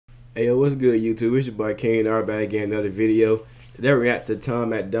Hey yo, what's good YouTube? It's your boy King R back again, another video. Today we react to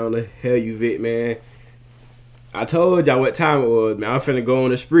MacDonald Helluvit, man. I told y'all what time it was, man. I'm finna go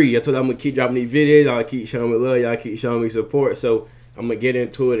on a spree. I told y'all I'm gonna keep dropping these videos. Y'all keep showing me love, y'all keep showing me support. So I'm gonna get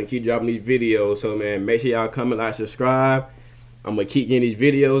into it and keep dropping these videos. So man, make sure y'all comment, like, subscribe. I'm gonna keep getting these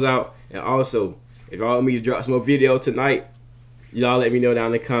videos out. And also, if y'all want me to drop some more videos tonight, y'all let me know down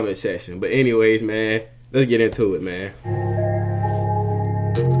in the comment section. But anyways, man, let's get into it, man.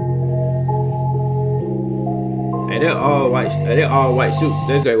 And they're all white suits.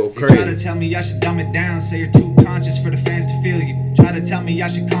 That's gonna go crazy. They try to tell me I should dumb it down. Say you're too conscious for the fans to feel you. Try to tell me I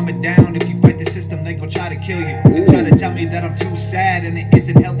should calm it down. If you fight the system, they gon' try to kill you. They try to tell me that I'm too sad and it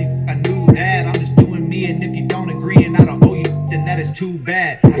isn't healthy. I knew that. I'm just doing me, and if you don't agree and I don't owe you, then that is too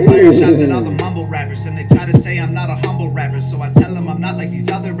bad. I fire shots at all the mumble rappers, and they try to say I'm not a humble rapper. So I tell them I'm not like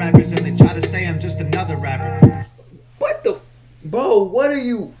these other rappers, and they try to say I'm just another rapper. What the? Bro, what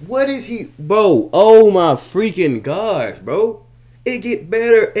is he? Bro, oh my freaking gosh, bro. He gets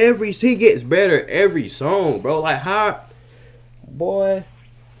better every song, bro. Like how, boy.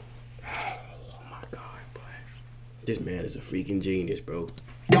 Oh my god, boy. This man is a freaking genius, bro.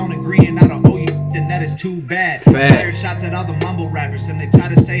 Don't agree and I don't owe you, then that is too bad. I fire shots at all the mumble rappers, and they try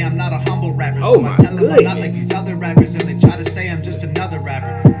to say I'm not a humble rapper. So I tell them I'm not like these other rappers, and they try to say I'm just another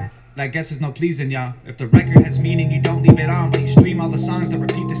rapper. I guess there's no pleasing y'all. If the record has meaning, you don't leave it on, but you stream all the songs that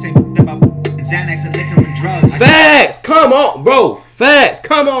repeat the same about Xanax and liquor and drugs. Facts! Come on, bro. Facts.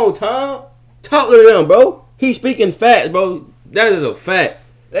 Come on, Tom. Talk to them, bro. He's speaking facts, bro. That is a fact.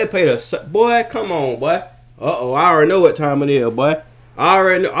 They played a boy. Come on, boy. Uh-oh, I already know what time it is, boy. I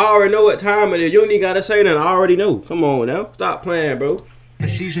already know what time it is. You ain't even gotta say nothing. I already know. Come on now. Stop playing, bro. A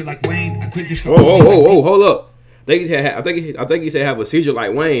seizure like Wayne. I quit this. Oh, hold up. I think he said have a seizure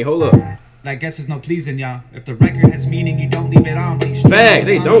like Wayne. Hold up. I guess there's no pleasing y'all. If the record has meaning, you don't leave it on, but you stream Facts,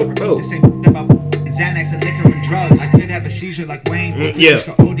 they don't, bro. The same about Xanax and liquor and drugs. I could have a seizure like Wayne. I could just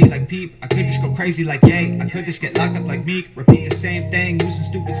go OD like Peep. I could just go crazy like Ye. I could just get locked up like Meek. Repeat the same thing, using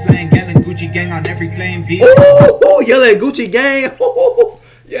stupid slang, yelling Gucci gang on every flame beat. Ooh, yelling Gucci gang.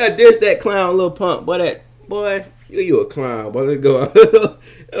 Yeah, dish that clown, little punk. Boy, you a clown, boy. Let's go.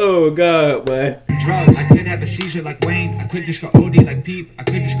 Oh God, boy. Drugs. I could have a seizure like Wayne. I could just go OD like Peep. I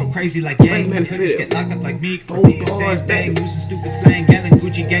could just go crazy like Ye. I could just get locked up like Meek. Repeat the same thing, using stupid slang, yelling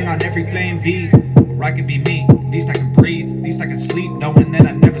Gucci gang on every flame beat. Or I could be me. At least I can breathe. At least I can sleep, knowing that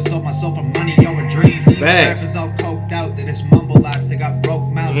I never sold my soul for money or a dream. These rappers all coked out. They just mumble lots. They got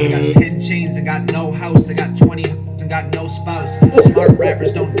broke mouths. They got 10 chains and got no house. They got 20 and got no spouse. Smart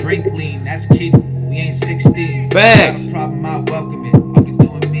rappers don't drink lean. That's kid. We ain't 16. Facts. Got a problem, I welcome it. I'll be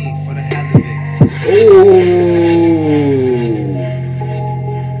doing me for the hell of it.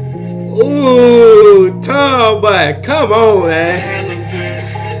 Ooh, Tom, boy, come on,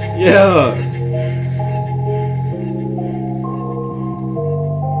 man. Yeah.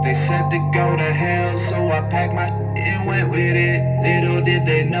 They said to go to hell, so I packed my and went with it. Little did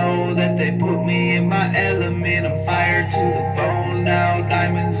they know that they put me in my element. I'm fired to the bones now,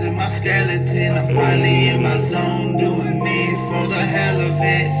 diamonds in my skeleton. I'm finally in my zone, doing me for the hell of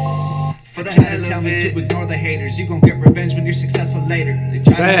it. For the hell of it. Tell me to ignore the haters. You gon' get revenge when you're successful later. They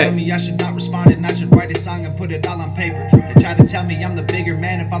try to tell me I should not respond and I should write a song and put it all on paper. They try to tell me I'm the bigger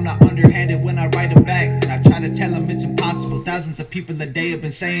man if I'm not underhanded when I write them back. And I try to tell them it's impossible. Thousands of people a day have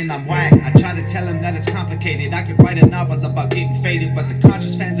been saying I'm whack. I try to tell them that it's complicated. I could write a novel about getting faded, but the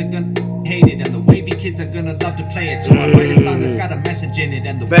conscious fans are gonna hate it, and the wavy kids are gonna love to play it. So I write a song that's got a message in it,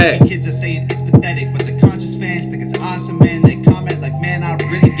 and the wavy kids are saying it's pathetic, but the conscious fans think it's awesome, man. They comment like, man, I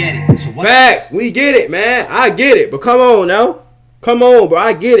really get it. So what? Facts, we get it, man. I get it, but come on now. Come on, bro.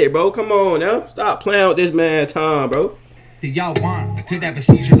 I get it, bro. Come on now. Stop playing with this man, Tom, bro. Do y'all want? I could have a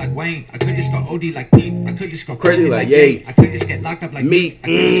seizure like Wayne. I could just go OD like Peep. I could just go crazy like Ye. I could just get locked up like Meek. I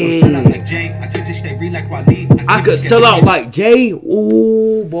could just go sell out like Jay. I could just stay real like Wally. I could sell out like Jay.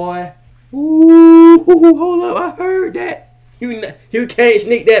 Ooh, boy. Ooh, hold up. I heard that. You can't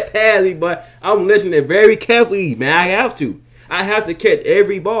sneak that past me, but I'm listening very carefully, man. I have to catch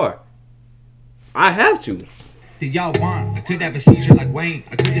every bar. I have to. Do y'all want? I could have a seizure like Wayne.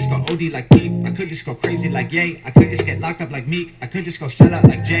 I could just go OD like Peep. I could just go crazy like Ye. I could just get locked up like Meek. I could just go sell out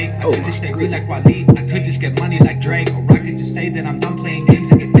like Jay. I could just stay real like Wally. I could just get money like Drake. Or I could just say that I'm done playing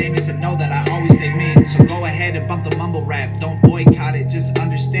games and get famous and know that I always stay mean. So go ahead and bump the mumble rap. Don't boycott it, just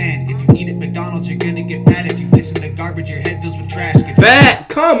understand. If you eat at McDonald's, you're gonna get mad. If you listen to garbage, your head fills with trash. Get back!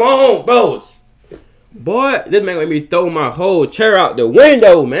 Come on, bros. Boy, this man made me throw my whole chair out the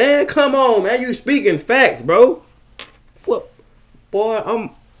window, man. Come on, man. You speaking facts, bro. What? Boy,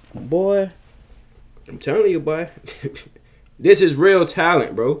 I'm telling you, boy. This is real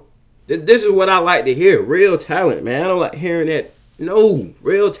talent, bro. This is what I like to hear. Real talent, man. I don't like hearing that. No,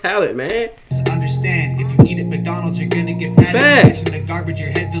 real talent, man. Understand, if you eat at McDonald's, you're gonna get mad. Facts. The garbage, your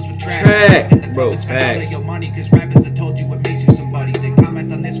head fills with trash. Bro, facts. Your money, cause rappers have told you what makes you somebody. They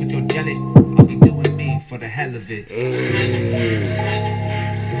comment on this with your jelly. I'll be doing me for the hell of it. For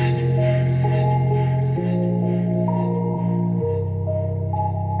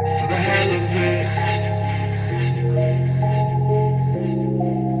the hell of it.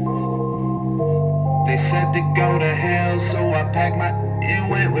 They said to go to hell, so I packed my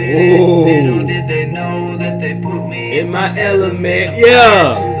and went with it. Little did they know that they put me in my element.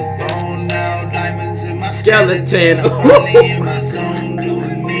 Yeah. To the bone now, diamonds in my Skeleton. I'm finally in my zone,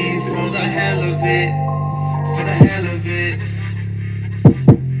 doing me for the hell of it. For the hell of it.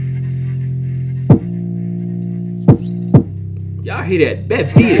 Y'all hear that?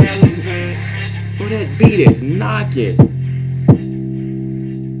 That beat is. Oh, that beat is knocking.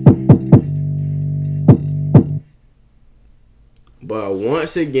 But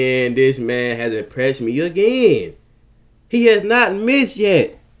once again, this man has impressed me again. He has not missed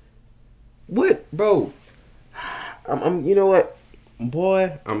yet. What, bro? I'm you know what,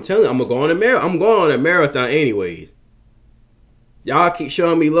 boy? I'm telling you, I'm going on a marathon anyways. Y'all keep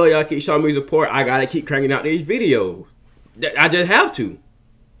showing me love. Y'all keep showing me support. I gotta keep cranking out these videos. I just have to.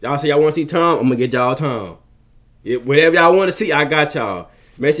 Y'all say y'all want to see Tom, I'm gonna get y'all Tom. Whatever y'all want to see, I got y'all.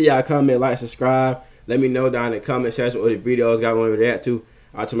 Make sure y'all comment, like, subscribe. Let me know down in the comment section what the videos got want to react to.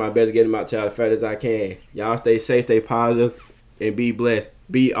 I'll try my best to get them out to y'all as fast as I can. Y'all stay safe, stay positive, and be blessed.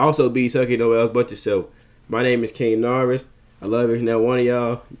 Also be sucking nowhere else but yourself. My name is King Norris. I love each and every one of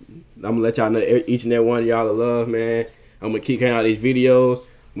y'all. I'm gonna let y'all know each and every one of y'all I love, man. I'm gonna keep cranking out these videos.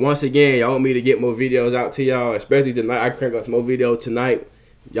 Once again, y'all want me to get more videos out to y'all, especially tonight. I can crank out some more videos tonight.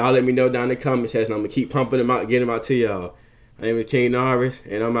 Y'all let me know down in the comment section. I'm gonna keep pumping them out, getting them out to y'all. My name is King Norris,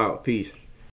 and I'm out. Peace.